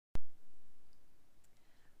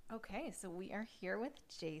Okay, so we are here with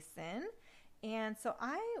Jason. And so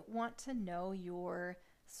I want to know your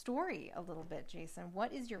story a little bit, Jason.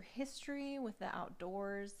 What is your history with the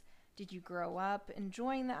outdoors? Did you grow up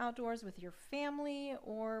enjoying the outdoors with your family,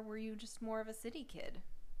 or were you just more of a city kid?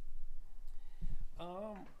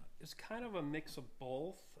 It's kind of a mix of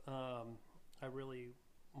both. I really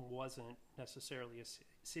wasn't necessarily a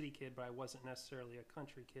city kid, but I wasn't necessarily a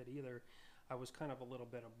country kid either. I was kind of a little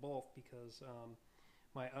bit of both because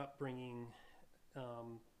my upbringing,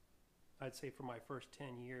 um, I'd say for my first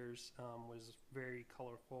 10 years, was very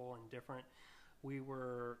colorful and different. We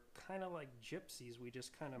were kind of like gypsies. We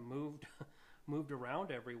just kind of moved moved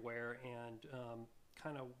around everywhere, and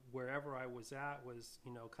kind of wherever I was at was,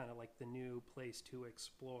 kind of like the new place to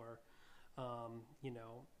explore.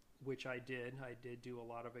 Which I did. I did do a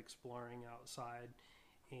lot of exploring outside,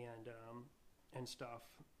 and stuff.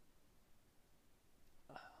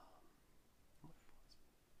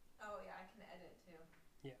 Oh, yeah, I can edit too.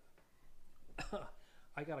 Yeah,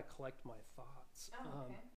 I gotta collect my thoughts. Oh,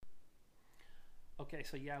 okay. Okay,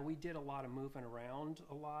 so yeah, we did a lot of moving around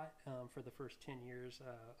a lot for the first 10 years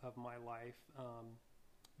of my life.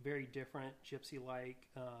 Very different, gypsy like,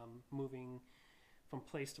 moving from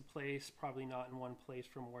place to place, probably not in one place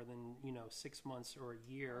for more than, 6 months or a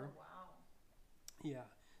year. Oh, wow. Yeah,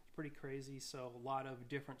 it's pretty crazy. So, a lot of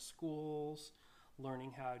different schools,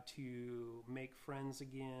 learning how to make friends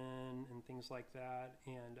again, and things like that.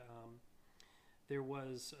 And there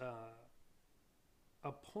was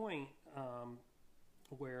a point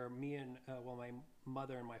where me and my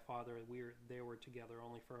mother and my father, they were together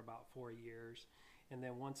only for about 4 years, and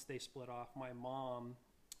then once they split off, my mom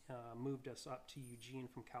moved us up to Eugene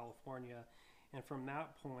from California, and from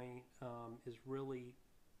that point is really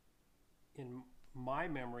in my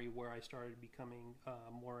memory where I started becoming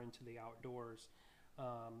more into the outdoors.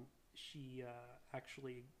 She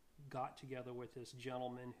actually got together with this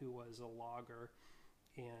gentleman who was a logger,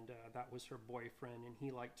 and that was her boyfriend, and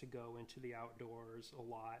he liked to go into the outdoors a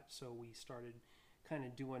lot, so we started kind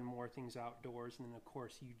of doing more things outdoors. And then of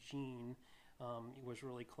course Eugene, it was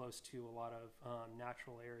really close to a lot of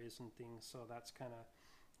natural areas and things, so that's kind of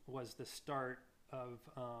was the start of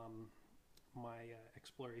my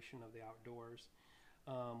exploration of the outdoors.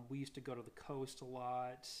 We used to go to the coast a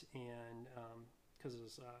lot, and because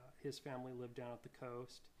his family lived down at the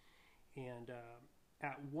coast. And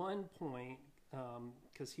at one point,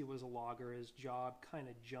 because he was a logger, his job kind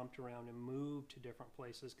of jumped around and moved to different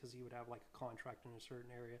places because he would have like a contract in a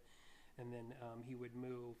certain area, and then he would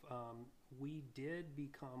move. We did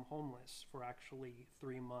become homeless for actually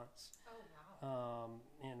 3 months. Oh, wow.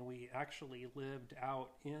 And we actually lived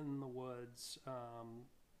out in the woods,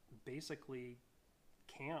 basically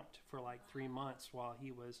camped for like 3 months while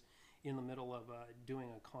he was in the middle of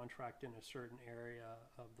doing a contract in a certain area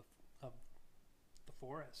of the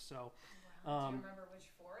forest. So, Wow. Do you remember which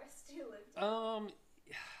forest you lived in?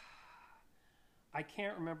 I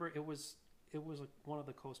can't remember. It was one of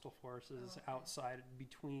the coastal forests Okay. outside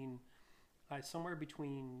between somewhere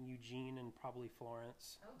between Eugene and probably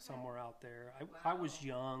Florence, Okay. somewhere out there. I was Wow.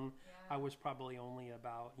 young. I Yeah. was probably only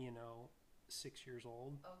about 6 years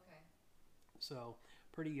old, Okay. so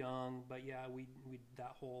pretty young. But yeah, we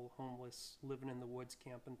that whole homeless living in the woods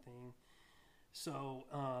camping thing. So,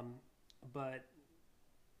 but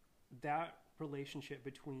that relationship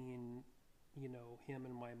between him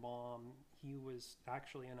and my mom, he was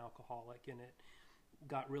actually an alcoholic, and it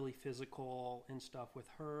got really physical and stuff with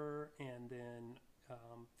her, and then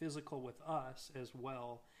physical with us as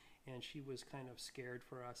well. And she was kind of scared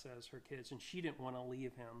for us as her kids, and she didn't want to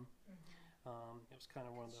leave him. Mm-hmm. It was kind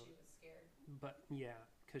of one of She those, was scared. but yeah,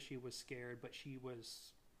 because she was scared, but she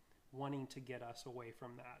was wanting to get us away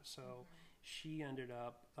from that. So Mm-hmm. she ended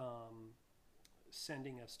up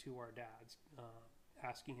sending us to our dad's,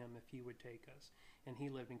 asking him if he would take us. And he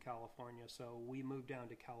lived in California, so we moved down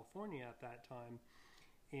to California at that time.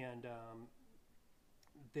 And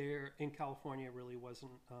there in California, it really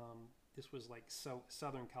wasn't. This was like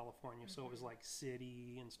Southern California, so it was Mm-hmm. like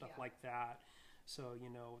city and stuff Yeah. like that. So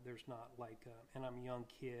there's not like, and I'm a young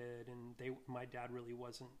kid, and my dad really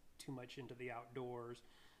wasn't too much into the outdoors,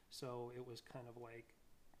 so it was kind of like,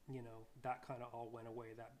 that kind of all went away,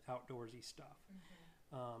 that outdoorsy stuff.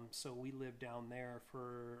 Mm-hmm. So we lived down there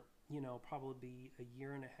for probably a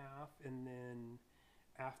year and a half, and then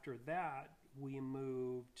after that we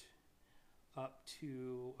moved up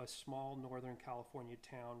to a small Northern California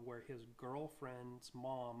town where his girlfriend's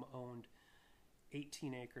mom owned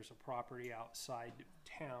 18 acres of property outside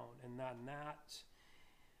town. And then that,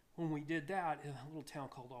 when we did that in a little town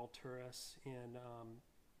called Alturas, and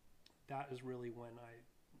that is really when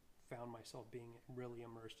I found myself being really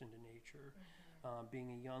immersed into nature.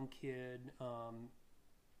 Being a young kid,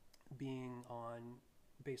 being on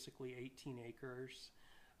basically 18 acres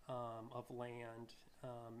of land,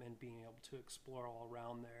 and being able to explore all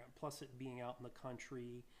around there. Plus, it being out in the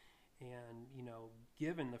country, and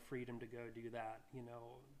given the freedom to go do that.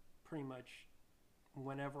 Pretty much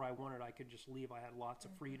whenever I wanted, I could just leave. I had lots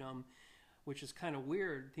of freedom, which is kind of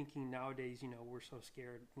weird thinking nowadays, we're so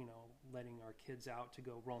scared, letting our kids out to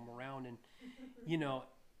go roam around. And,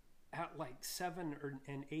 at like 7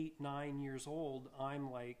 and 8, 9 years old, I'm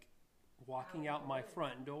like walking out my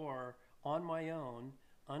front door on my own,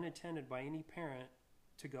 unattended by any parent,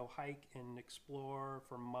 to go hike and explore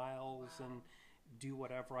for miles and do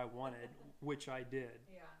whatever I wanted, which I did.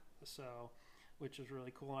 Yeah. So, which is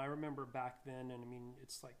really cool. And I remember back then, and I mean,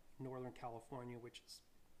 it's like Northern California, which is,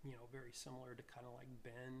 very similar to kind of like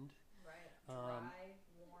Bend. Right. Dry,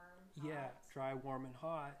 warm, Yeah, hot. dry, warm, and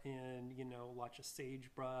hot, and lots of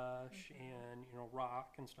sagebrush and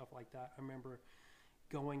rock and stuff like that. I remember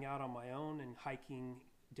going out on my own and hiking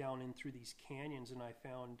down in through these canyons, and I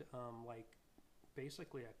found like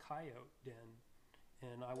basically a coyote den,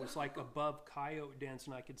 and I was like above coyote dens,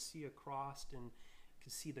 and I could see across and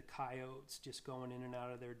could see the coyotes just going in and out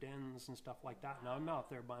of their dens and stuff like that. Now I'm out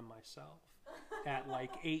there by myself at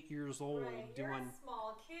like 8 years old, Right. doing You're a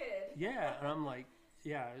small kid. yeah, and I'm like,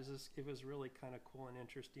 yeah, it was really kind of cool and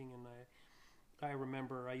interesting. And I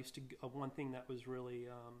remember I used to one thing that was really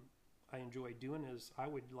I enjoyed doing is I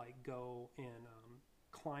would like go and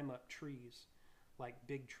climb up trees, like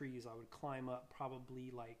big trees. I would climb up probably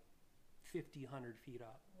like 50, 100 feet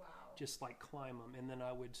up. Wow. Just like climb them, and then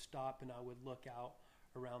I would stop and I would look out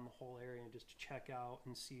around the whole area and just to check out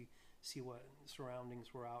and see what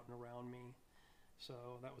surroundings were out and around me. So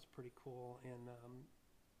that was pretty cool. And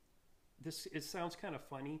it sounds kind of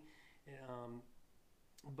funny,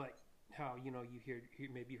 but how you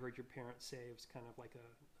maybe heard your parents say it was kind of like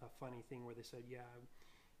a funny thing where they said, yeah,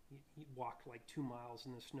 you walked like 2 miles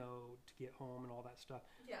in the snow to get home and all that stuff.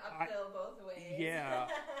 Yeah, uphill both ways. Yeah,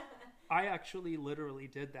 I actually literally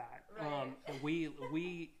did that. Right. We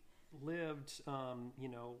lived,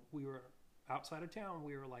 we were outside of town.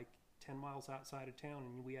 We were like 10 miles outside of town,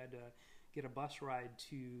 and we had to get a bus ride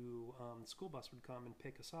to, the school bus would come and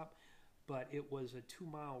pick us up. But it was a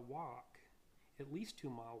 2-mile walk, at least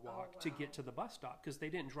 2-mile walk to get to the bus stop, because they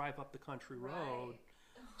didn't drive up the country road. Right.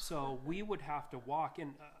 So we would have to walk.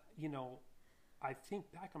 And, I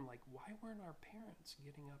think back, I'm like, why weren't our parents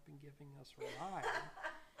getting up and giving us a ride?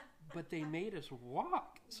 But they made us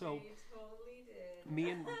walk. So They totally did.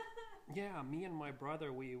 me and my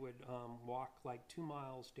brother, we would walk like 2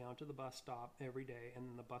 miles down to the bus stop every day, and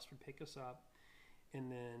then the bus would pick us up. And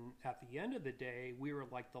then at the end of the day, we were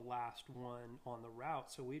like the last one on the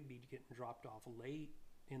route, so we'd be getting dropped off late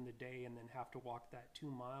in the day and then have to walk that 2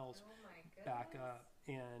 miles Oh my goodness. back up.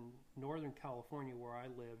 And Northern California, where I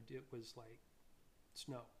lived, it was like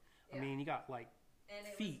snow. Yeah. I mean, you got like And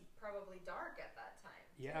it feet. was probably dark at that time.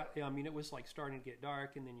 Yeah, too. I mean, it was like starting to get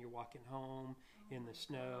dark, and then you're walking home in the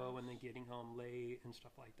snow, and then getting home late and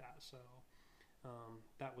stuff like that. So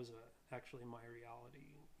that was actually my reality,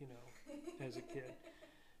 as a kid.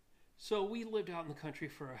 So we lived out in the country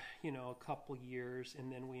for a couple years,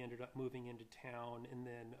 and then we ended up moving into town, and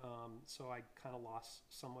then so I kind of lost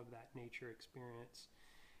some of that nature experience.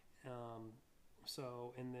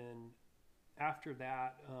 And then after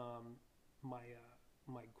that,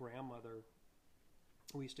 my grandmother.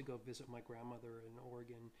 We used to go visit my grandmother in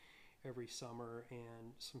Oregon every summer,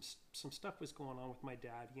 and some stuff was going on with my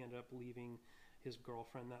dad. He ended up leaving his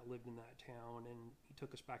girlfriend that lived in that town, and he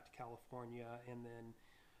took us back to California. And then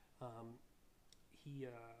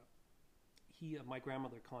my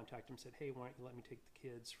grandmother contacted him and said, hey, why don't you let me take the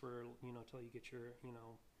kids for till you get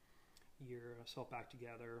yourself back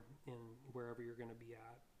together in wherever you're going to be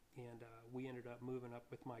at. And we ended up moving up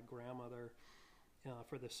with my grandmother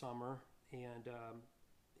for the summer, and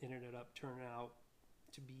it ended up turning out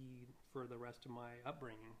to be for the rest of my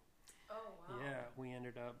upbringing. Oh, wow. Yeah, we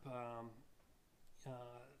ended up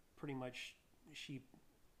pretty much, she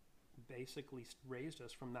basically raised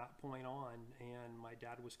us from that point on, and my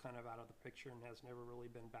dad was kind of out of the picture and has never really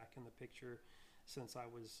been back in the picture since I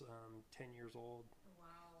was 10 years old.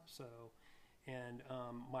 Wow. So, and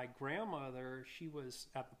my grandmother, she was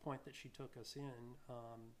at the point that she took us in,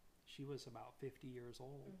 she was about 50 years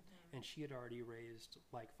old, and she had already raised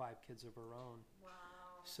like 5 kids of her own. Wow.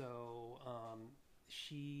 So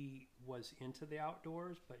she was into the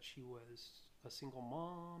outdoors, but she was a single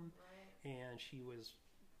mom, Right. and she was,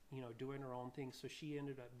 doing her own thing. So she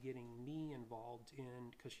ended up getting me involved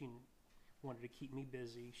in, because she wanted to keep me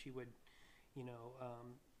busy. She would,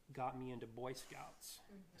 got me into Boy Scouts.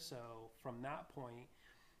 So from that point,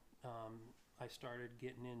 I started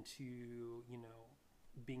getting into,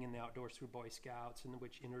 being in the outdoors through Boy Scouts, and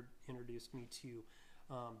which introduced me to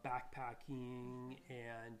backpacking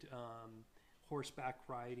and horseback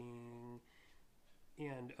riding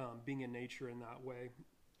and being in nature in that way.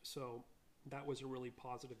 So that was a really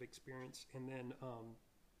positive experience. And then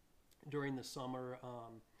during the summer,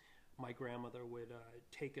 my grandmother would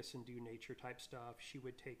take us and do nature type stuff. She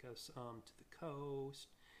would take us to the coast,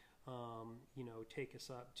 take us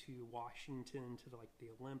up to Washington to like the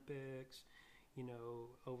Olympics,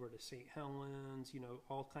 over to St. Helens,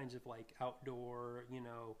 all kinds of like outdoor,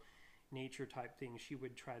 nature type things. She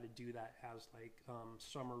would try to do that as like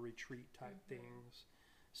summer retreat type things.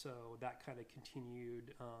 So that kind of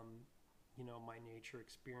continued, my nature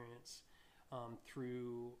experience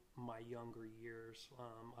through my younger years.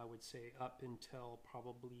 I would say up until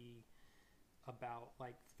probably about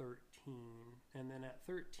like 13. And then at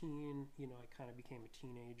 13, I kind of became a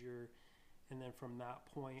teenager. And then from that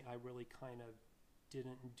point, I really kind of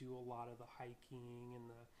didn't do a lot of the hiking and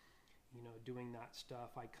the, doing that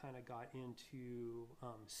stuff. I kind of got into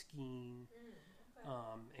skiing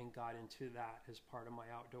and got into that as part of my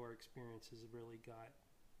outdoor experiences. Really got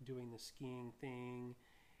doing the skiing thing.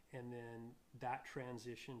 And then that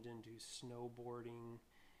transitioned into snowboarding.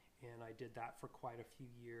 And I did that for quite a few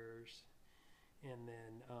years. And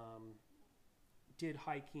then did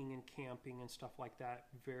hiking and camping and stuff like that.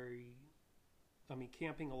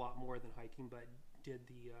 Camping a lot more than hiking, but did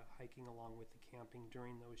the hiking along with the camping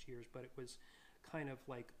during those years. But it was kind of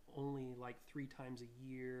like only like 3 times a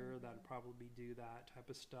year that I'd probably do that type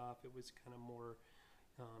of stuff. It was kind of more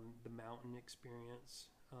the mountain experience.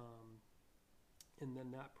 And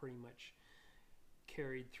then that pretty much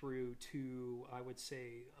carried through to, I would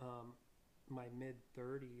say, my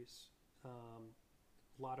mid-30s.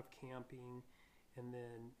 A lot of camping. And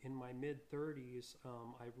then in my mid-30s,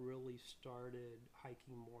 I really started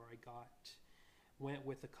hiking more. Went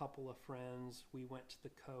with a couple of friends. We went to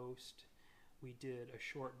the coast. We did a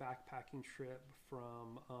short backpacking trip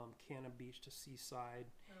from Cannon Beach to Seaside.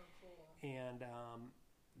 Oh, cool. And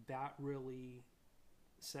that really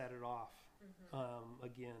set it off.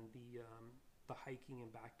 Again, the hiking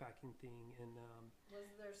and backpacking thing. And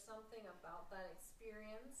was there something about that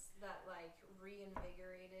experience that like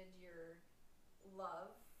reinvigorated your love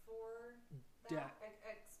for that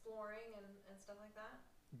exploring and stuff like that?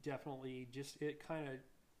 Definitely. Just it kind of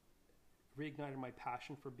reignited my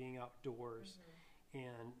passion for being outdoors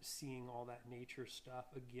and seeing all that nature stuff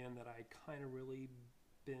again that I kind of really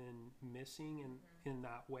been missing in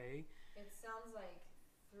that way. It sounds like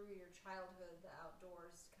through your childhood the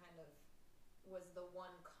outdoors kind of was the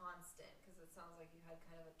one constant, because it sounds like you had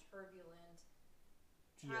kind of a turbulent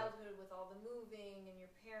childhood with all the moving and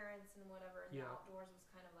your parents and whatever, and the outdoors was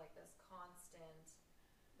kind of like this constant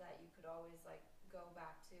that you could always like go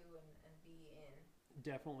back to and be in.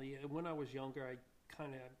 Definitely. When I was younger, I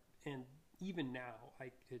kind of, and even now,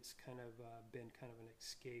 it's kind of been kind of an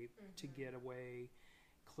escape to get away,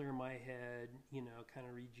 clear my head, kind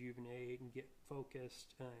of rejuvenate and get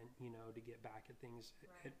focused and, to get back at things.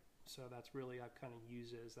 Right. So that's really, I've kind of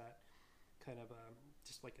used it as that kind of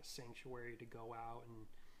just like a sanctuary to go out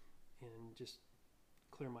and just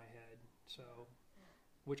clear my head. So,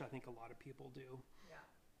 which I think a lot of people do. Yeah.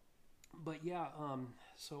 But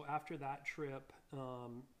so after that trip,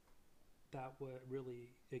 that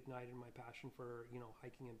really ignited my passion for,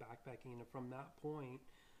 hiking and backpacking. And from that point,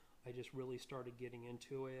 I just really started getting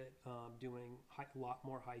into it, doing a lot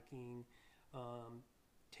more hiking,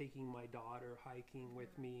 taking my daughter hiking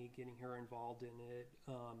with me, getting her involved in it,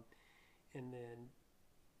 and then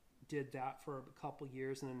did that for a couple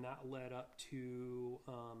years, and then that led up to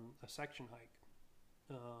a section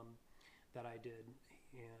hike that I did.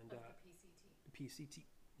 And PCT,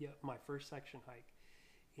 yeah, my first section hike.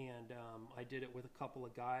 And I did it with a couple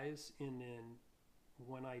of guys, and then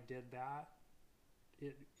when I did that,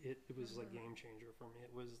 it was a game changer for me.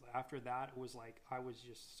 It was after that, it was like I was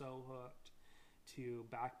just so hooked to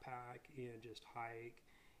backpack and just hike,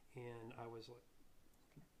 and I was like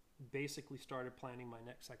basically started planning my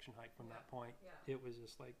next section hike from that point. Yeah. It was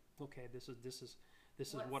just like, okay, this is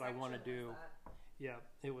what I want to do. Yeah,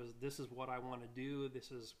 this is what I want to do.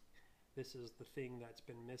 This is the thing that's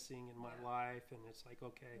been missing in my life, and it's like,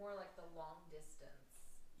 okay. More like the long distance.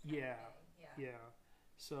 Yeah.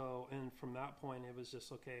 So, and from that point, it was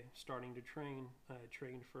just, okay, starting to train. I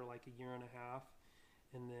trained for like a year and a half,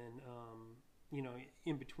 and then,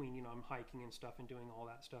 in between, I'm hiking and stuff and doing all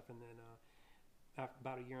that stuff, and then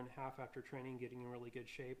about a year and a half after training, getting in really good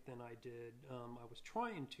shape, then I did. I was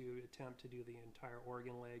trying to attempt to do the entire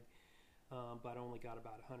Oregon leg, but I only got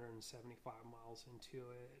about 175 miles into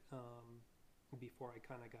it before I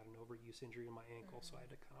kind of got an overuse injury in my ankle, so I had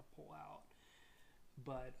to kind of pull out.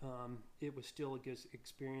 But it was still a good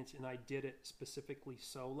experience, and I did it specifically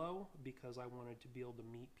solo because I wanted to be able to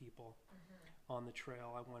meet people on the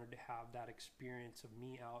trail. I wanted to have that experience of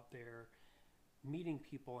me out there meeting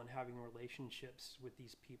people and having relationships with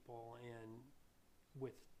these people, and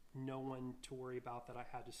with no one to worry about that I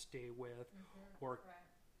had to stay with or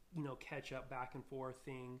catch up back and forth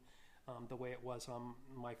thing, the way it was on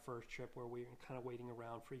my first trip, where we were kind of waiting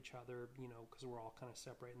around for each other, because we're all kind of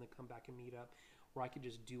separate, and then come back and meet up, where I could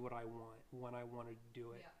just do what I want when I wanted to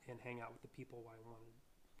do it and hang out with the people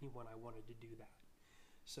when I wanted to do that.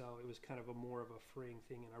 So it was kind of more of a freeing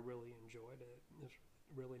thing, and I really enjoyed it. It was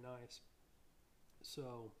really nice.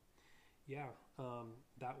 So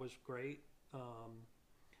that was great.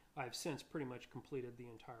 I've since pretty much completed the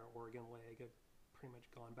entire Oregon leg. I've pretty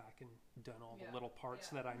much gone back and done all the little parts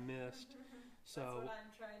that I missed. So that's what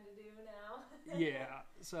I'm trying to do now. Yeah,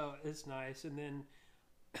 so it's nice. And then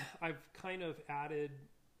I've kind of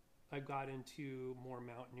I got into more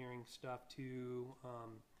mountaineering stuff too,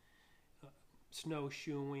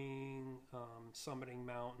 snowshoeing, summiting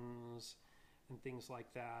mountains, and things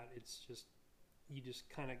like that. It's just, you just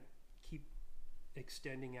kind of keep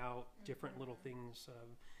extending out different little things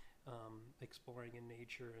of exploring in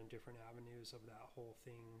nature and different avenues of that whole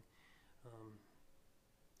thing,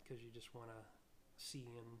 because you just want to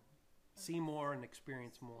see more and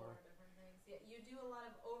experience more. Different things. Yeah, you do a lot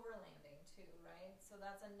of overlanding too, right? So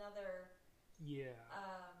that's another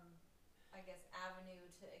I guess avenue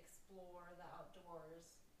to explore the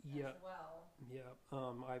outdoors as well. Yeah.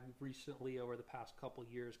 I've recently, over the past couple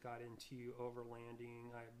years, got into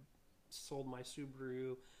overlanding. I sold my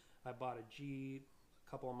Subaru. I bought a Jeep. A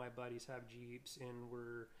couple of my buddies have Jeeps, and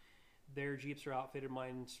their Jeeps are outfitted.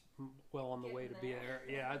 Mine's well on the way to be there.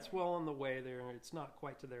 Yeah, it's well on the way there. It's not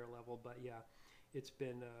quite to their level, but yeah, it's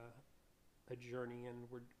been a journey, and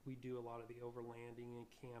we do a lot of the overlanding and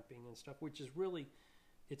camping and stuff, which is really,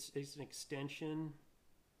 it's an extension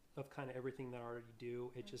of kind of everything that I already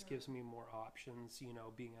do. It just gives me more options,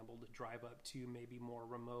 being able to drive up to maybe more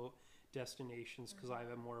remote destinations, because I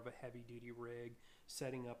have more of a heavy duty rig,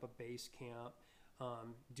 setting up a base camp,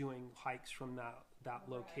 doing hikes from that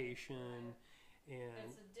location. And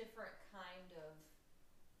it's a different kind of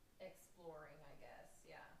exploring, I guess.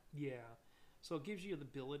 Yeah. So it gives you the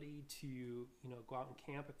ability to, go out and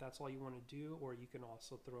camp if that's all you want to do, or you can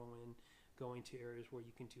also throw in going to areas where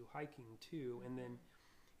you can do hiking too. And then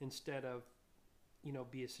instead of,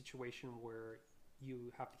 be a situation where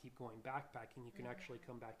you have to keep going backpacking, you can actually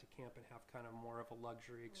come back to camp and have kind of more of a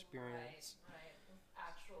luxury experience. Right. With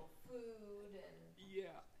actual food and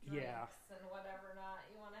drinks and whatever not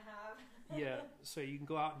you want to have. Yeah, so you can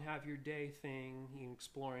go out and have your day thing,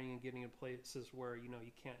 exploring and getting to places where you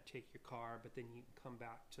can't take your car, but then you can come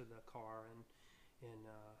back to the car and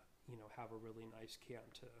have a really nice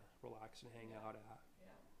camp to relax and hang out at,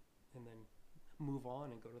 and then move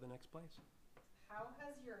on and go to the next place. How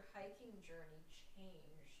has your hiking journey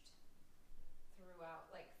changed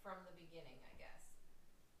throughout, like from the beginning, I guess?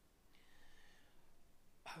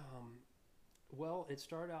 Well, it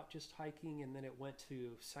started out just hiking, and then it went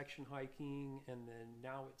to section hiking, and then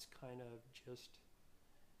now it's kind of just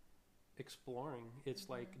exploring. It's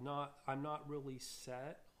like I'm not really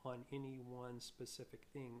set on any one specific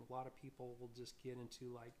thing. A lot of people will just get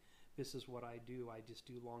into like, this is what I do. I just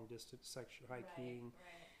do long distance section hiking.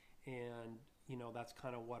 Right. And, that's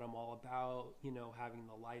kind of what I'm all about, having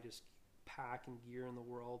the lightest pack and gear in the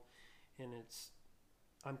world. And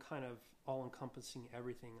I'm kind of all encompassing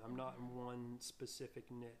everything. I'm not in one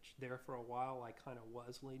specific niche. There for a while, I kind of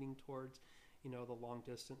was leaning towards, the long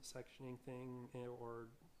distance sectioning thing or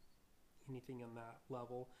anything in that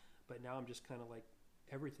level. But now I'm just kind of like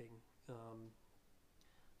everything.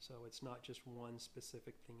 So it's not just one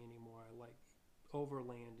specific thing anymore. I like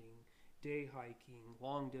overlanding, day hiking,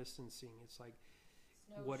 long distancing. It's like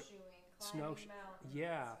snowshoeing, climbing mountains.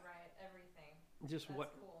 Yeah, right, everything. Just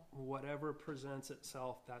that's cool. Whatever presents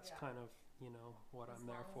itself. That's kind of what as I'm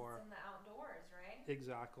there for. It's in the outdoors, right?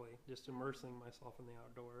 Exactly. Just immersing myself in the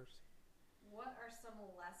outdoors. What are some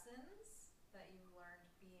lessons that you learned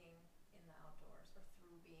being in the outdoors, or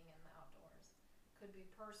through being in the outdoors? Could be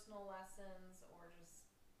personal lessons, or just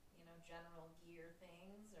general gear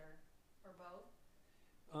things, or both.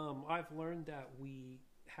 I've learned that we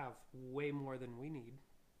have way more than we need.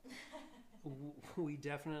 We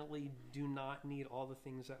definitely do not need all the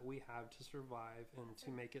things that we have to survive and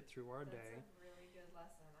to make it through our day. That's a really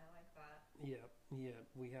Yeah, yeah,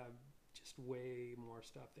 we have just way more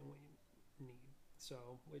stuff than we need.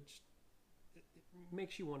 So, which it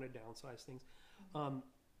makes you want to downsize things. Mm-hmm. Um,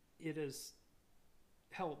 it has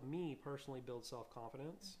helped me personally build self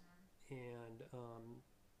confidence Mm-hmm. and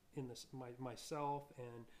in this myself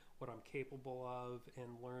and what I'm capable of,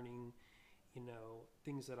 and learning,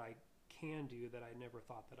 things that I can do that I never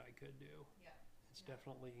thought that I could do. Yeah. It's Yeah.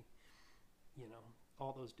 definitely, you know,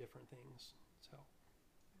 all those different things. So,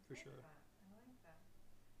 I for like sure. that. I like that.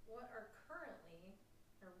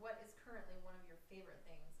 What is currently one of your favorite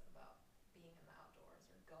things about being in the outdoors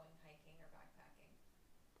or going hiking or backpacking?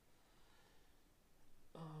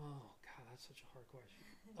 Oh God, that's such a hard question.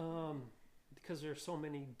 Because there's so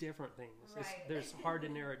many different things. Right. There's hard to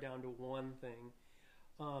narrow it down to one thing.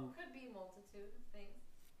 Could be multitude of things.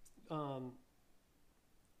 Um,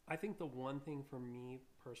 I think the one thing for me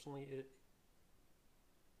personally,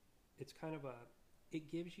 it's kind of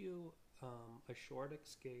it gives you a short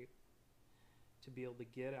escape to be able to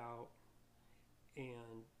get out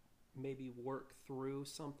and maybe work through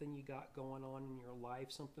something you got going on in your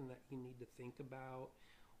life, something that you need to think about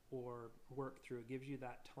or work through. It gives you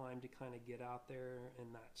that time to kind of get out there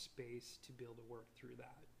and that space to be able to work through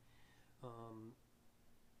that. Um,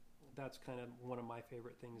 that's kind of one of my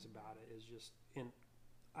favorite things about it is just, and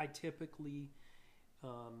I typically,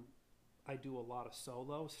 I do a lot of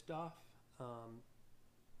solo stuff,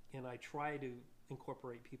 and I try to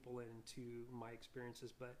incorporate people into my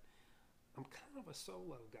experiences, but I'm kind of a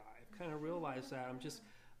solo guy. I've kind of realized that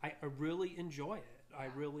I really enjoy it. I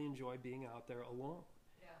really enjoy being out there alone.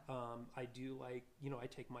 Yeah. I do like, I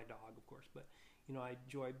take my dog, of course, but, I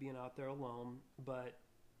enjoy being out there alone, but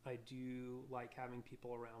I do like having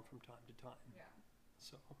people around from time to time. Yeah.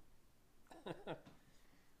 So.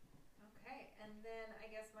 Okay, and then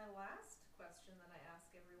I guess my last question that I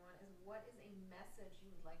ask everyone is what is a message you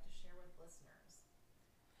would like to share with listeners?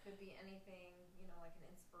 Could be anything, like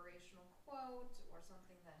an inspirational quote or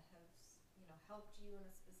something that has, helped you in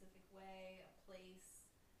a specific way, a place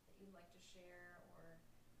that you'd like to share, or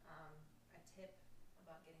a tip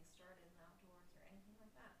about getting started in the outdoors or anything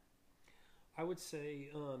like that. I would say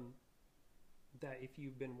that if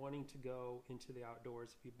you've been wanting to go into the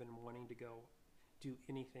outdoors, if you've been wanting to go do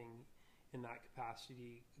anything in that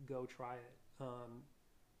capacity, go try it.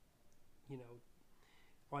 You know,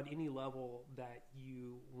 on any level that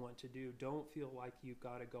you want to do, don't feel like you've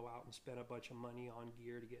got to go out and spend a bunch of money on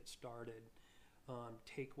gear to get started.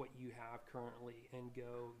 Take what you have currently and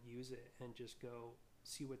go use it and just go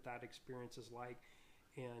see what that experience is like.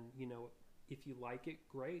 And, if you like it,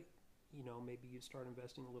 great. Maybe you start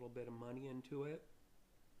investing a little bit of money into it.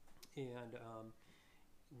 And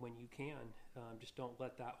when you can, just don't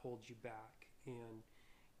let that hold you back. And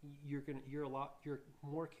you're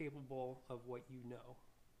more capable of what you know.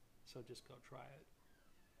 So just go try it.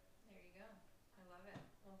 There you go. I love it.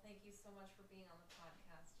 Well, thank you so much for being on the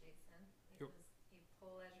podcast, Jason. It You're, was a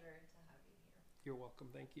pleasure to have you here. you're welcome.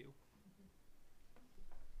 Thank you.